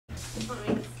Want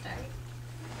me to start?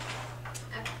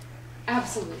 Okay.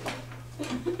 Absolutely.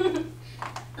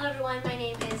 Hello everyone, my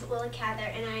name is Willa Cather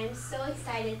and I am so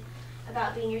excited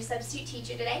about being your substitute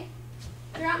teacher today.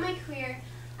 Throughout my career,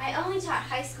 I only taught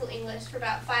high school English for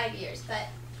about 5 years, but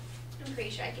I'm pretty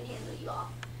sure I can handle you all.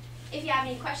 If you have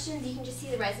any questions, you can just see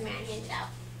the resume I handed out.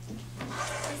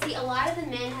 I see a lot of the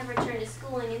men have returned to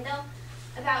schooling, and though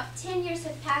about 10 years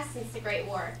have passed since the Great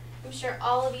War, I'm sure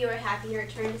all of you are happy to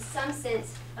return to some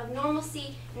sense of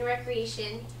normalcy and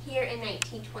recreation here in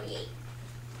 1928.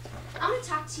 I want to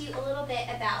talk to you a little bit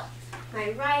about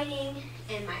my writing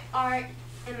and my art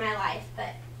and my life,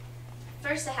 but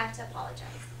first I have to apologize.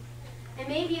 I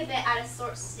may be a bit out of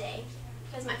sorts today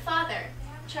because my father,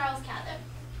 Charles Cather,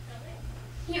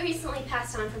 he recently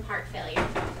passed on from heart failure.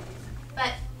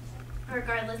 But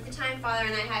regardless, the time Father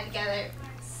and I had together,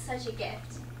 such a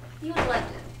gift. You would have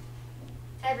loved him.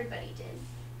 Everybody did.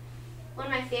 One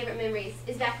of my favorite memories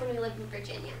is back when we lived in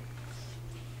Virginia.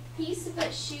 He used to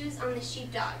put shoes on the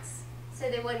sheepdogs so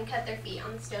they wouldn't cut their feet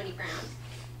on the stony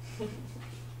ground.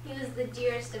 He was the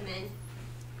dearest of men.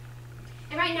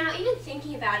 And right now, even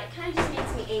thinking about it kind of just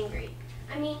makes me angry.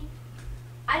 I mean,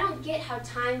 I don't get how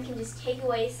time can just take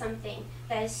away something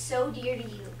that is so dear to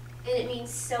you, and it means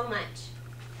so much.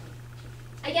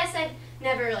 I guess I've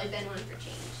never really been one for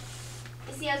change.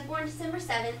 You see, I was born December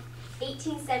 7th,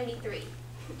 1873,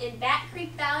 in Bat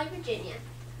Creek Valley, Virginia.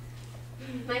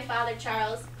 My father,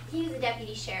 Charles, he was a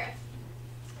deputy sheriff,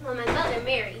 while my mother,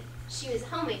 Mary, she was a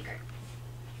homemaker.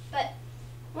 But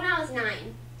when I was 9,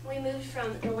 we moved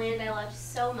from the land I loved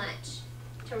so much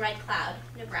to Red Cloud,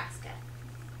 Nebraska.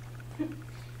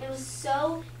 It was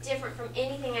so different from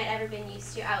anything I'd ever been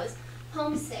used to. I was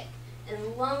homesick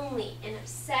and lonely and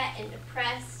upset and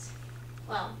depressed.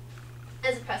 Well,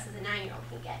 as depressed as a 9-year-old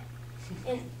can get.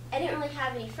 And I didn't really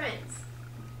have any friends.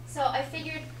 So I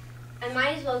figured I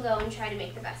might as well go and try to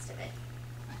make the best of it.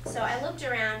 So I looked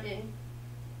around, and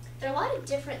there are a lot of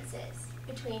differences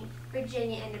between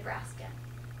Virginia and Nebraska.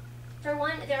 For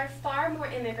one, there are far more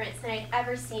immigrants than I'd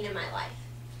ever seen in my life.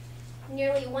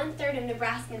 Nearly 1/3 of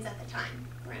Nebraskans at the time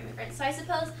were immigrants. So I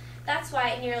suppose that's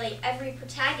why nearly every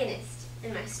protagonist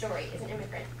in my story is an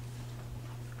immigrant.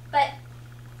 But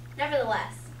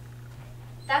nevertheless,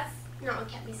 that's not what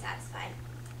kept me satisfied.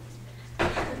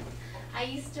 I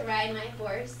used to ride my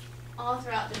horse all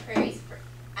throughout the prairies for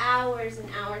hours and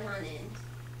hours on end.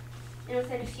 And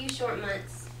within a few short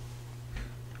months,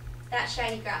 that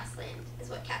shiny grassland is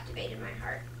what captivated my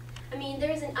heart. I mean,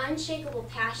 there's an unshakable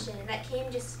passion that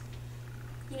came just,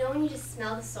 you know, when you just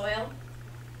smell the soil.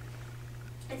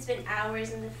 I spent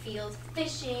hours in the fields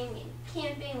fishing and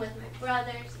camping with my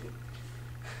brothers.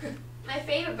 And my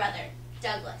favorite brother,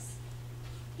 Douglas,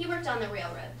 he worked on the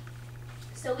railroad.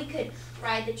 So we could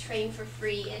ride the train for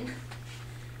free, and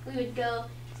we would go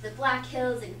to the Black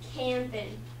Hills and camp,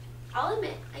 and I'll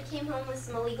admit, I came home with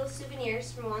some illegal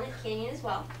souvenirs from Walnut Canyon as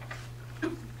well.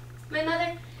 My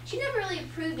mother, she never really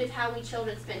approved of how we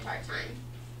children spent our time.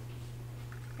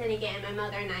 Then again, my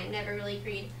mother and I never really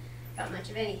agreed about much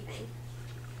of anything.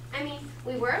 I mean,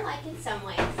 we were alike in some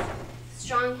ways,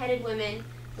 strong-headed women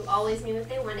who always knew what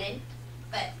they wanted,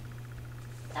 but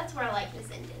that's where our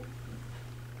likeness ended.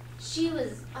 She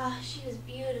was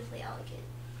beautifully elegant.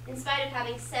 In spite of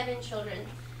having 7 children,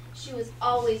 she was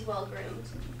always well-groomed.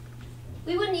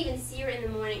 We wouldn't even see her in the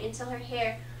morning until her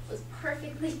hair was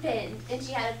perfectly pinned and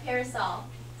she had a parasol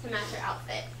to match her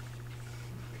outfit.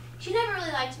 She never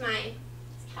really liked my,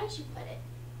 how did she put it,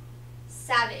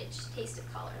 savage taste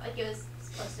of color, like it was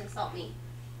supposed to insult me.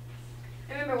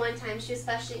 I remember one time she was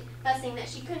fussing that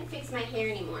she couldn't fix my hair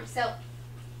anymore, so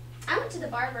I went to the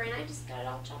barber and I just got it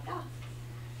all chopped off.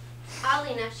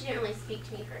 Oddly enough, she didn't really speak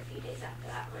to me for a few days after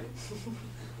that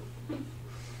one.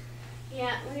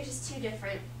 Yeah, we were just too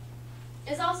different.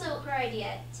 It was also her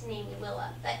idea to name me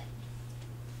Willa, but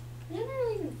I never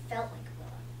really even felt like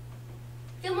Willa.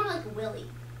 I feel more like Willie.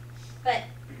 But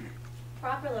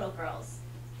proper little girls,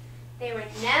 they were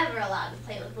never allowed to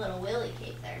play with little Willie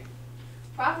Cather.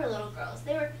 Proper little girls,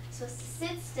 they were supposed to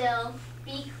sit still,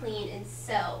 be clean, and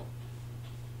sew.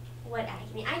 What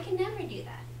agony. I could never do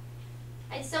that.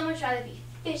 I'd so much rather be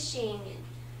fishing and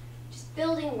just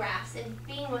building rafts and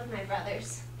being with my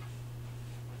brothers.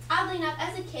 Oddly enough,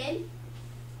 as a kid,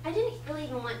 I didn't really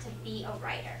even want to be a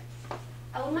writer.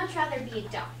 I would much rather be a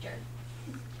doctor.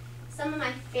 Some of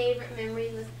my favorite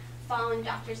memories was following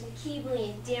Doctors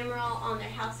McKeebley and Damerall on their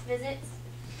house visits.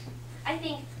 I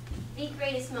think the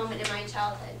greatest moment in my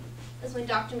childhood was when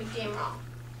Dr. McDamerall,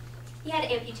 he had to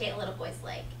amputate a little boy's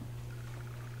leg.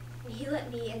 And he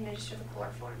let me administer the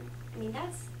chloroform. I mean,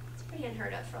 that's pretty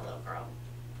unheard of for a little girl.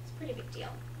 It's a pretty big deal.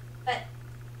 But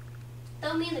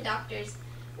Though me and the doctors,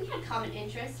 we had common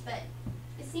interests, but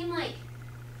it seemed like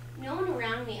no one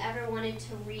around me ever wanted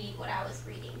to read what I was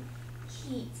reading.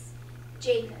 Keats,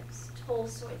 Jacobs,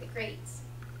 Tolstoy, the greats.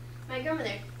 My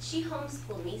grandmother, she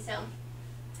homeschooled me, so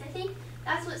I think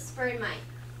that's what spurred my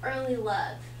early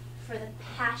love for the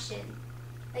passion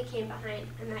that came behind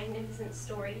a magnificent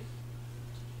story.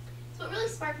 It's what really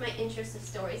sparked my interest in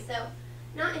stories, so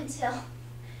not until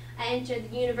I entered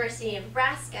the University of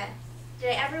Nebraska did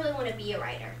I ever really want to be a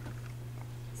writer.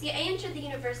 See, I entered the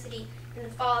university in the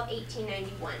fall of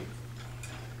 1891.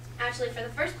 Actually, for the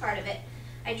first part of it,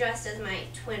 I dressed as my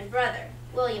twin brother,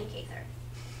 William Cather.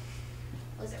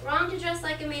 Was it wrong to dress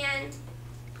like a man?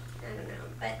 I don't know,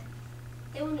 but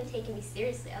they wouldn't have taken me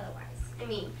seriously otherwise. I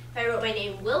mean, if I wrote my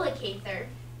name Willa Cather,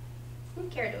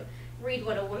 who'd care to read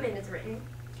what a woman has written?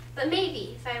 But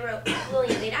maybe if I wrote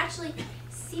William, they'd actually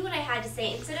see what I had to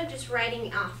say instead of just writing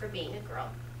me off for being a girl.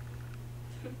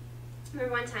 I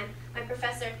remember one time, my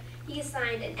professor, he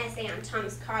assigned an essay on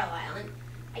Thomas Carlyle, and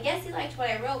I guess he liked what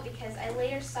I wrote because I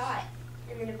later saw it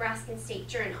in the Nebraska State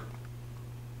Journal.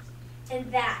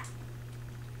 And that's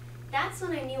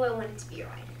when I knew I wanted to be a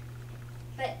writer.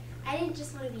 But I didn't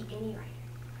just want to be any writer.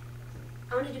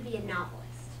 I wanted to be a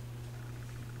novelist.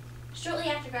 Shortly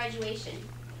after graduation,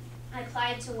 I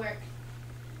applied to work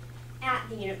at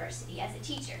the university as a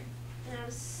teacher, and I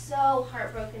was so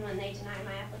heartbroken when they denied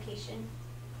my application.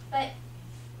 But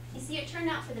you see, it turned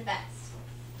out for the best.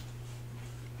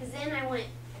 Because then I went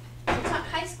and taught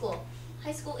high school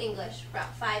English for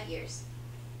about 5 years.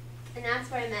 And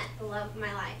that's where I met the love of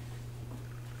my life,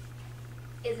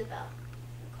 Isabel.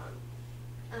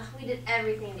 We did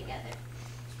everything together.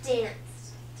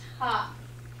 Danced, talked,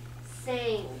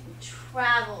 sang,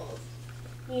 traveled,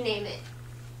 you name it.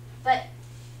 But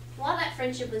while that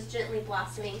friendship was gently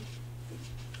blossoming,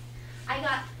 I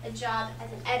got a job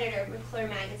as an editor of McClure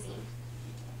magazine.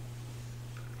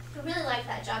 I really liked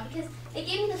that job because it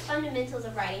gave me the fundamentals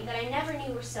of writing that I never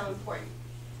knew were so important.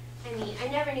 I mean, I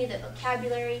never knew that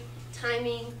vocabulary,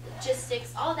 timing,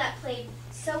 logistics, all that played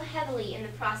so heavily in the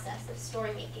process of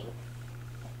story making.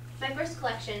 My first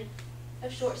collection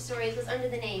of short stories was under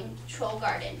the name Troll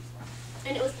Garden,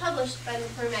 and it was published by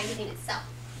McClure magazine itself.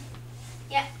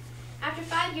 Yet, after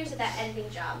 5 years of that editing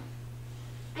job,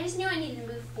 I just knew I needed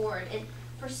to move forward and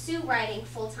pursue writing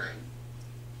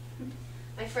full-time.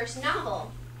 My first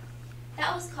novel,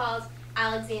 that was called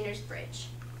Alexander's Bridge.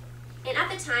 And at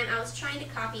the time, I was trying to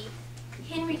copy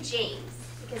Henry James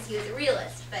because he was a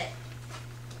realist, but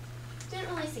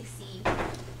didn't really succeed.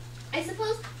 I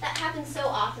suppose that happens so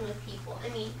often with people. I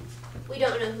mean, we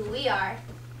don't know who we are,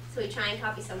 so we try and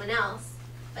copy someone else,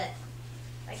 but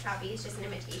that copy is just an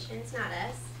imitation. It's not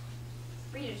us.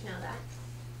 Readers know that.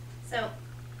 So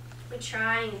we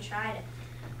try and try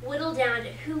to whittle down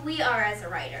to who we are as a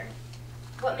writer,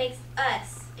 what makes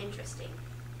us interesting.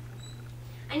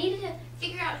 I needed to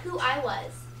figure out who I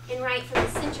was and write from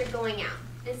the center going out,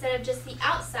 instead of just the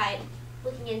outside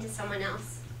looking into someone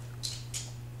else.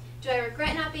 Do I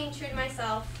regret not being true to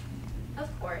myself?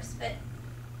 Of course, but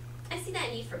I see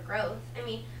that need for growth. I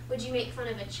mean, would you make fun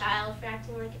of a child for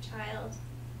acting like a child?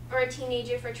 Or a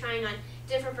teenager for trying on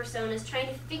different personas, trying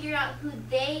to figure out who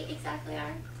they exactly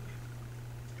are?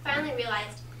 I finally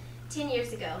realized 10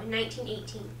 years ago, in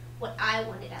 1918, what I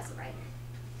wanted as a writer.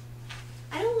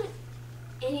 I don't want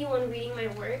anyone reading my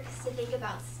works to think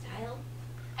about style.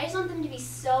 I just want them to be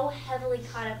so heavily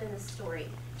caught up in the story,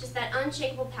 just that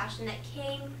unshakable passion that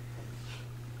came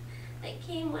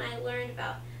when I learned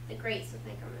about the greats with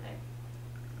my grandmother.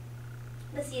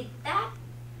 But see,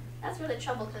 that's where the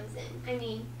trouble comes in. I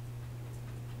mean,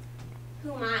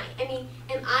 who am I? I mean,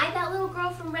 am I that little girl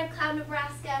from Red Cloud,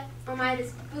 Nebraska, or am I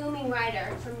this booming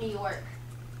writer from New York?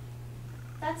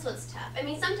 That's what's tough. I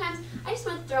mean, sometimes I just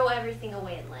want to throw everything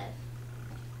away and live.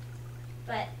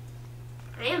 But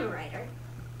I am a writer.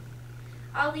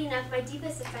 Oddly enough, my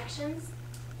deepest affections,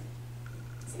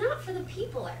 it's not for the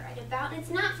people I write about, and it's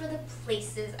not for the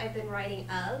places I've been writing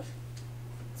of.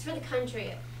 It's for the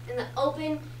country and the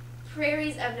open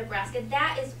prairies of Nebraska.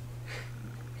 That's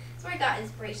where I got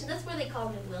inspiration. That's where they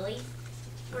called me Willie,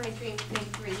 where I dreamed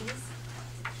big dreams.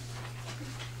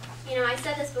 You know, I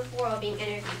said this before while being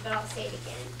interviewed, but I'll say it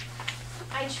again.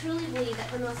 I truly believe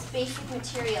that the most basic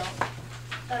material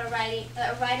that a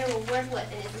writer will work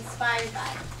with and is inspired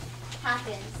by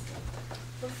happens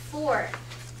before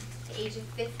the age of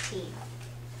 15.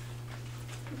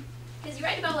 Because you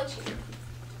write about what you know.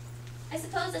 I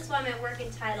suppose that's why my work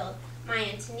entitled My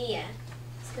Antonia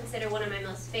is considered one of my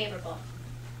most favorable.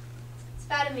 It's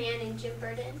about a man named Jim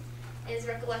Burden and his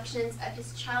recollections of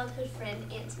his childhood friend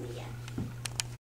Antonia.